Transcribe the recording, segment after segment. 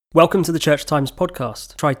Welcome to the Church Times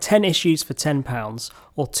podcast. Try 10 issues for £10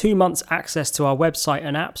 or 2 months access to our website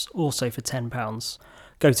and apps also for £10.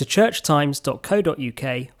 Go to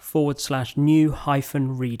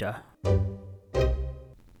churchtimes.co.uk/new-reader.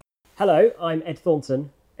 Hello, I'm Ed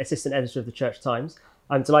Thornton, Assistant Editor of the Church Times.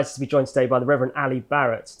 I'm delighted to be joined today by the Revd Ally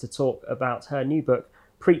Barrett to talk about her new book,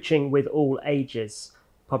 Preaching with All Ages,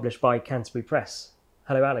 published by Canterbury Press.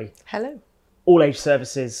 Hello, Ally. Hello. All age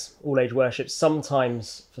services, all age worship,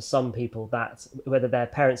 sometimes for some people that, whether they're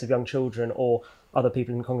parents of young children or other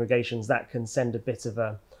people in congregations, that can send a bit of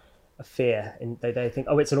a fear. They think,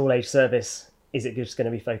 oh, it's an all age service. Is it just going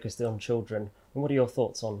to be focused on children? And what are your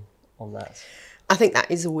thoughts on that? I think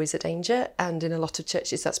that is always a danger, and in a lot of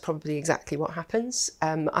churches that's probably exactly what happens.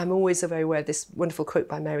 I'm always very aware of this wonderful quote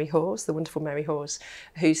by Mary Hawes, the wonderful Mary Hawes,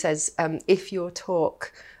 who says, if your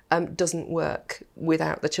talk doesn't work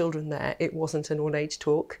without the children there, it wasn't an all-age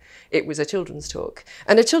talk, it was a children's talk.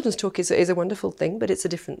 And a children's talk is a wonderful thing, but it's a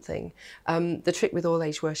different thing. The trick with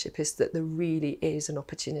all-age worship is that there really is an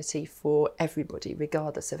opportunity for everybody,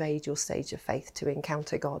 regardless of age or stage of faith, to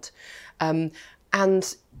encounter God. And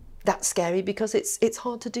that's scary because it's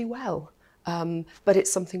hard to do well, but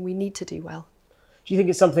it's something we need to do well. Do you think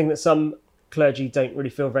it's something that some clergy don't really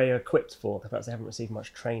feel very equipped for? Perhaps they haven't received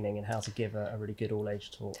much training in how to give a really good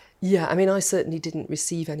all-age talk. Yeah, I mean, I certainly didn't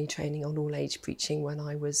receive any training on all-age preaching when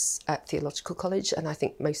I was at theological college, and I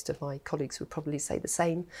think most of my colleagues would probably say the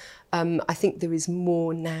same. I think there is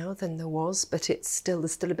more now than there was, but there's still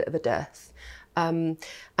a bit of a dearth. And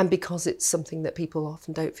because it's something that people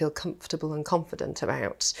often don't feel comfortable and confident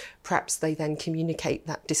about, perhaps they then communicate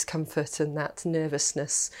that discomfort and that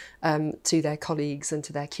nervousness to their colleagues and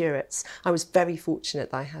to their curates. I was very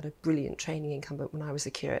fortunate that I had a brilliant training incumbent when I was a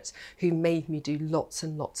curate who made me do lots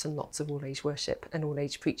and lots and lots of all-age worship and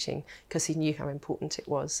all-age preaching because he knew how important it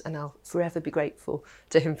was, and I'll forever be grateful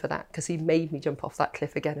to him for that because he made me jump off that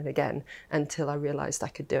cliff again and again until I realised I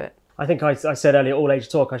could do it. I think I said earlier, all age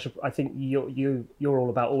talk. I think you're all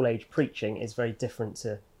about all age preaching is very different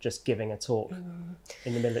to just giving a talk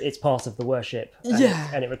in the middle. It's part of the worship,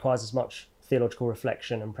 and it requires as much theological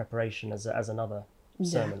reflection and preparation as another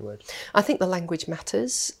sermon would. I think the language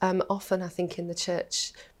matters. Often I think in the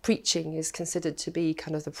church, preaching is considered to be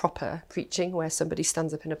kind of the proper preaching where somebody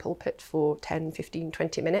stands up in a pulpit for 10, 15,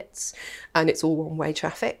 20 minutes and it's all one-way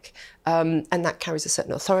traffic, and that carries a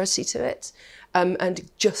certain authority to it. And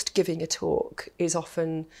just giving a talk is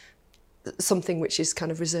often something which is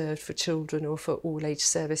kind of reserved for children or for all-age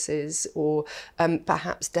services, or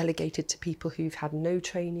perhaps delegated to people who've had no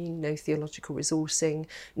training, no theological resourcing,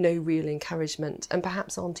 no real encouragement, and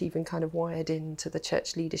perhaps aren't even kind of wired into the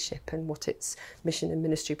church leadership and what its mission and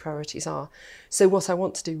ministry priorities are. So what I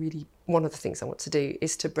want to do, really, one of the things I want to do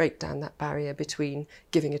is to break down that barrier between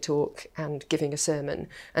giving a talk and giving a sermon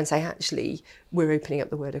and say, actually, we're opening up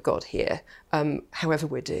the Word of God here, however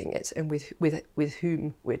we're doing it and with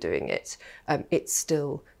whom we're doing it. It's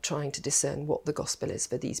still trying to discern what the gospel is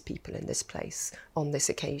for these people in this place on this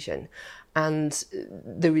occasion. And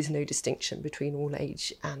there is no distinction between all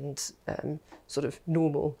age and sort of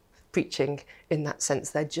normal preaching in that sense.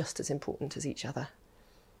 They're just as important as each other.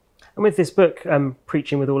 And with this book,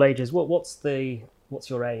 Preaching with All Ages, what's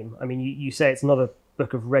your aim? I mean, you say it's not a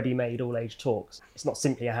book of ready-made all-age talks. It's not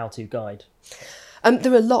simply a how-to guide.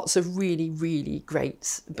 There are lots of really, really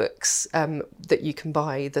great books that you can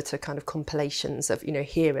buy that are kind of compilations of,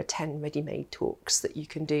 here are 10 ready-made talks that you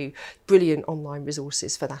can do. Brilliant online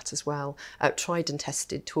resources for that as well. Tried and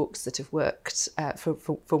tested talks that have worked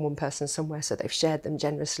for one person somewhere, so they've shared them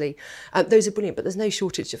generously. Those are brilliant, but there's no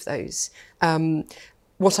shortage of those.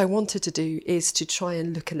 What I wanted to do is to try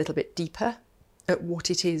and look a little bit deeper at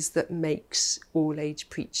what it is that makes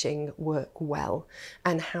all-age preaching work well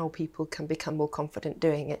and how people can become more confident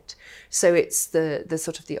doing it. So it's the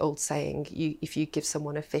sort of the old saying, if you give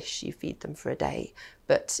someone a fish, you feed them for a day.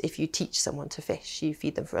 But if you teach someone to fish, you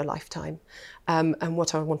feed them for a lifetime. And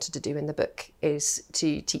what I wanted to do in the book is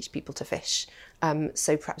to teach people to fish.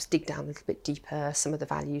 So perhaps dig down a little bit deeper, some of the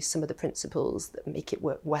values, some of the principles that make it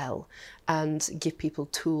work well, and give people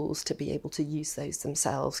tools to be able to use those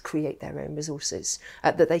themselves, create their own resources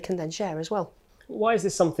that they can then share as well. Why is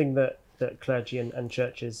this something that clergy and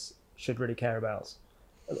churches should really care about?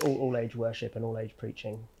 All-age worship and all-age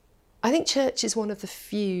preaching? I think church is one of the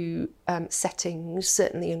few settings,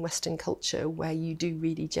 certainly in Western culture, where you do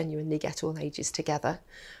really genuinely get all ages together.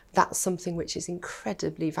 that's something which is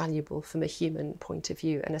incredibly valuable from a human point of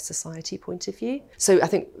view and a society point of view. So I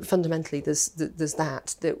think fundamentally there's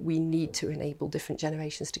that we need to enable different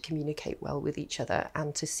generations to communicate well with each other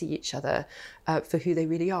and to see each other for who they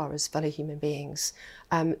really are as fellow human beings,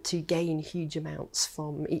 to gain huge amounts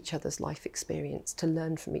from each other's life experience, to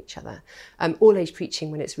learn from each other. All age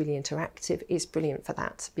preaching, when it's really interactive, is brilliant for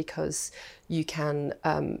that, because you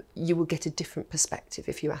will get a different perspective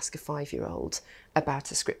if you ask a 5-year-old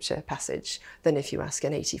about a scripture passage than if you ask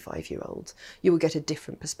an 85-year-old. You will get a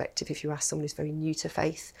different perspective if you ask someone who's very new to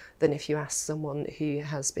faith than if you ask someone who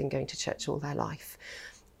has been going to church all their life.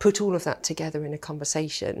 Put all of that together in a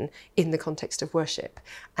conversation in the context of worship,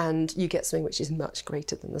 and you get something which is much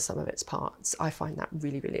greater than the sum of its parts. I find that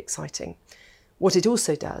really, really exciting. What it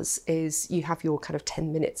also does is you have your kind of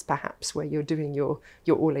 10 minutes perhaps where you're doing your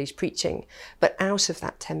all-age preaching, but out of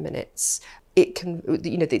that 10 minutes, it can,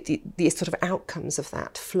 the sort of outcomes of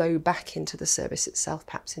that flow back into the service itself,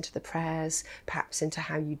 perhaps into the prayers, perhaps into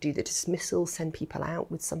how you do the dismissal, send people out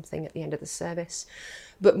with something at the end of the service.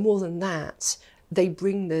 But more than that, they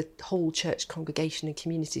bring the whole church congregation and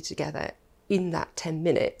community together in that 10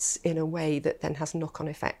 minutes in a way that then has knock-on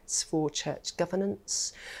effects for church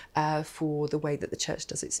governance, for the way that the church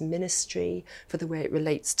does its ministry, for the way it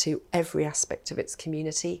relates to every aspect of its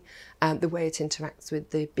community, the way it interacts with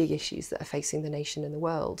the big issues that are facing the nation and the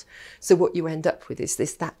world. So what you end up with is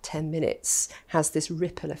that 10 minutes has this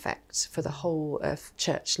ripple effect for the whole of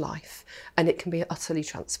church life, and it can be utterly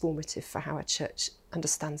transformative for how a church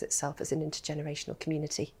understands itself as an intergenerational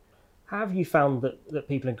community. How have you found that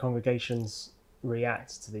people in congregations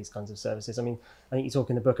react to these kinds of services? I mean, I think you talk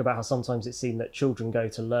in the book about how sometimes it's seen that children go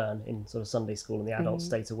to learn in sort of Sunday school and the adults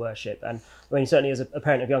stay to worship. And I mean, certainly as a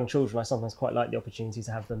parent of young children, I sometimes quite like the opportunity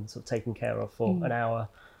to have them sort of taken care of for an hour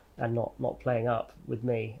and not playing up with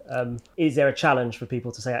me. Is there a challenge for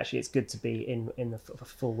people to say, actually, it's good to be in the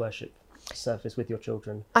full worship service with your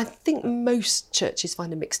children? I think most churches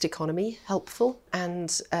find a mixed economy helpful,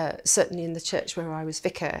 and certainly in the church where I was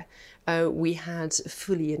vicar, we had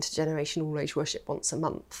fully intergenerational all-age worship once a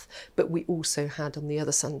month, but we also had on the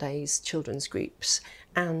other Sundays children's groups,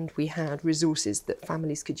 and we had resources that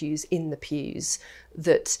families could use in the pews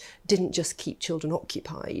that didn't just keep children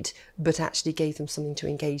occupied, but actually gave them something to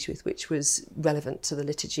engage with, which was relevant to the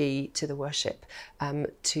liturgy, to the worship,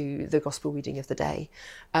 to the gospel reading of the day.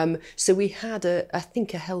 So we had, I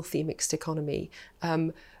think, a healthy mixed economy.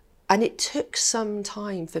 And it took some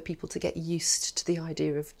time for people to get used to the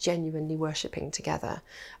idea of genuinely worshipping together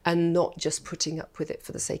and not just putting up with it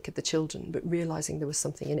for the sake of the children, but realising there was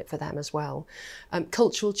something in it for them as well.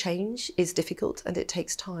 Cultural change is difficult and it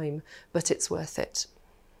takes time, but it's worth it.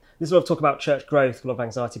 There's a lot of talk about church growth, a lot of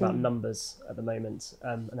anxiety about numbers at the moment,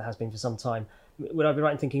 and there has been for some time. Would I be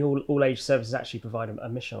right in thinking all age services actually provide a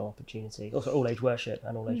missional opportunity, also all age worship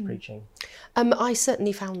and all age preaching? I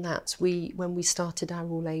certainly found that. When we started our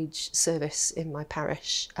all age service in my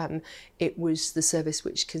parish, it was the service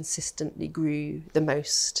which consistently grew the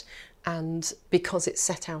most. And because it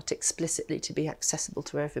set out explicitly to be accessible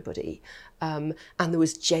to everybody, and there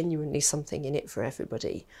was genuinely something in it for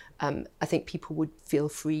everybody, I think people would feel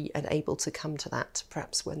free and able to come to that,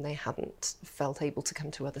 perhaps when they hadn't felt able to come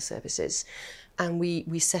to other services. And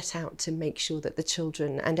we set out to make sure that the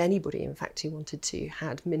children, and anybody in fact who wanted to,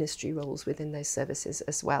 had ministry roles within those services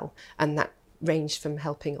as well. And that ranged from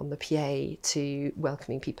helping on the PA to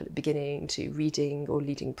welcoming people at the beginning, to reading or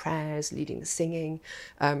leading prayers, leading the singing.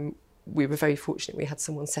 We were very fortunate we had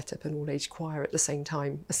someone set up an all-age choir at the same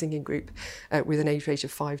time, a singing group with an age range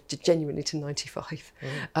of 5 to genuinely to 95.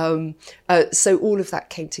 So all of that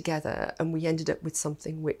came together and we ended up with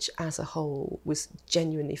something which as a whole was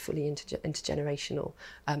genuinely fully intergenerational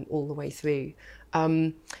all the way through.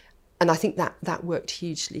 And I think that worked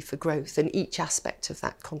hugely for growth, and each aspect of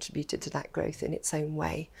that contributed to that growth in its own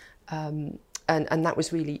way. And that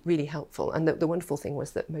was really, really helpful. And the wonderful thing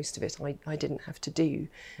was that most of it I didn't have to do.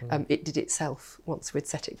 It did itself once we'd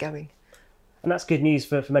set it going. And that's good news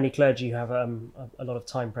for many clergy who have a lot of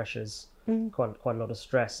time pressures, quite a lot of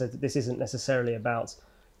stress. So this isn't necessarily about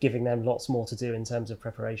giving them lots more to do in terms of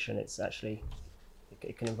preparation. It's actually,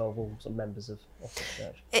 it can involve all sort of members of the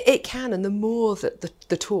church. It can, and the more that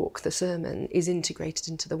the talk, the sermon, is integrated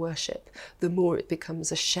into the worship, the more it becomes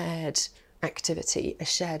a shared activity, a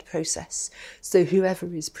shared process. So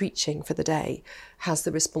whoever is preaching for the day has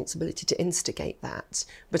the responsibility to instigate that,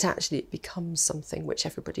 but actually it becomes something which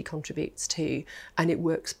everybody contributes to, and it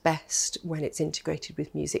works best when it's integrated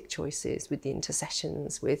with music choices, with the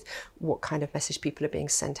intercessions, with what kind of message people are being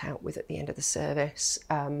sent out with at the end of the service.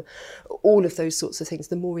 All of those sorts of things,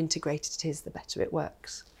 the more integrated it is, the better it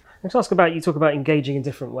works. I want to ask about, you talk about engaging in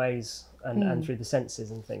different ways and through the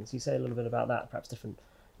senses and things. You say a little bit about that, perhaps different.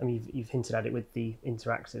 I mean, you've hinted at it with the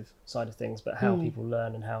interactive side of things, but how people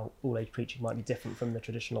learn and how all-age preaching might be different from the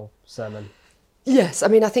traditional sermon. Yes, I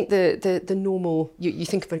mean, I think the normal, you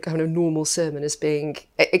think of a kind of normal sermon as being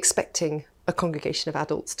expecting a congregation of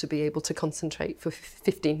adults to be able to concentrate for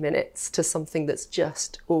 15 minutes to something that's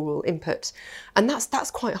just oral input. And that's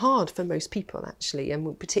quite hard for most people, actually.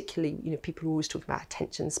 And particularly, people are always talking about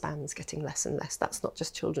attention spans getting less and less. That's not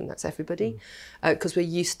just children, that's everybody. Because we're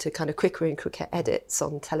used to kind of quicker and quicker edits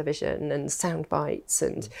on television and sound bites.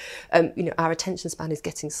 And, our attention span is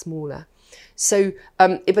getting smaller. So,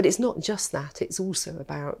 but it's not just that. It's also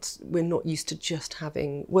about, we're not used to just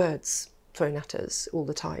having words thrown at us all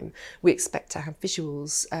the time. We expect to have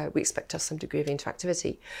visuals, we expect to have some degree of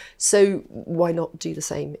interactivity. So why not do the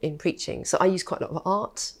same in preaching? So I use quite a lot of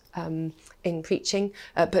art in preaching,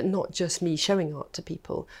 but not just me showing art to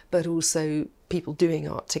people, but also people doing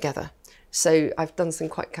art together. So I've done some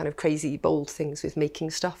quite kind of crazy, bold things with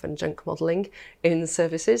making stuff and junk modelling in the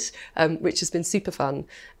services, which has been super fun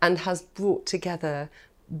and has brought together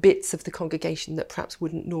bits of the congregation that perhaps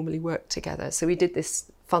wouldn't normally work together. So we did this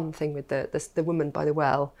fun thing with the woman by the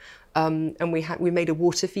well, and we made a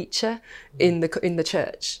water feature in the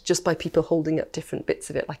church just by people holding up different bits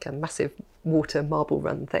of it, like a massive water marble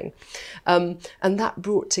run thing, and that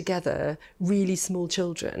brought together really small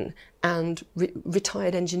children and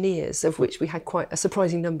retired engineers, of which we had quite a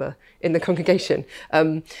surprising number in the congregation,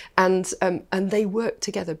 and they worked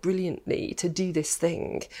together brilliantly to do this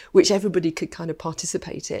thing which everybody could kind of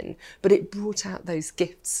participate in, but it brought out those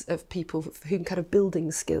gifts of people who kind of building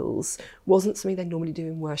skills wasn't something they normally do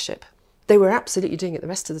in worship. They were absolutely doing it the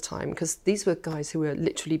rest of the time, because these were guys who were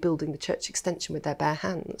literally building the church extension with their bare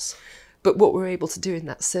hands. But what we're able to do in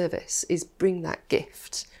that service is bring that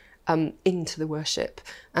gift into the worship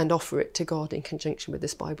and offer it to God in conjunction with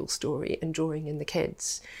this Bible story and drawing in the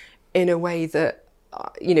kids in a way that,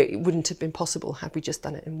 it wouldn't have been possible had we just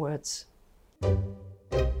done it in words.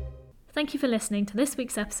 Thank you for listening to this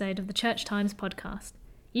week's episode of the Church Times podcast.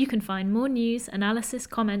 You can find more news, analysis,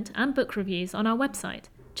 comment and book reviews on our website,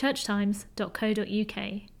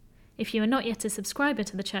 churchtimes.co.uk. If you are not yet a subscriber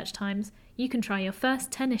to the Church Times, you can try your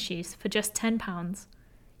first 10 issues for just £10.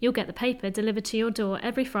 You'll get the paper delivered to your door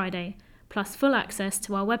every Friday, plus full access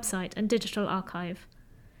to our website and digital archive.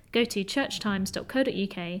 Go to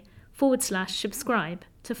churchtimes.co.uk/subscribe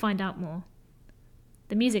to find out more.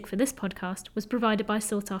 The music for this podcast was provided by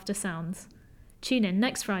Sought After Sounds. Tune in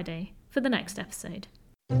next Friday for the next episode.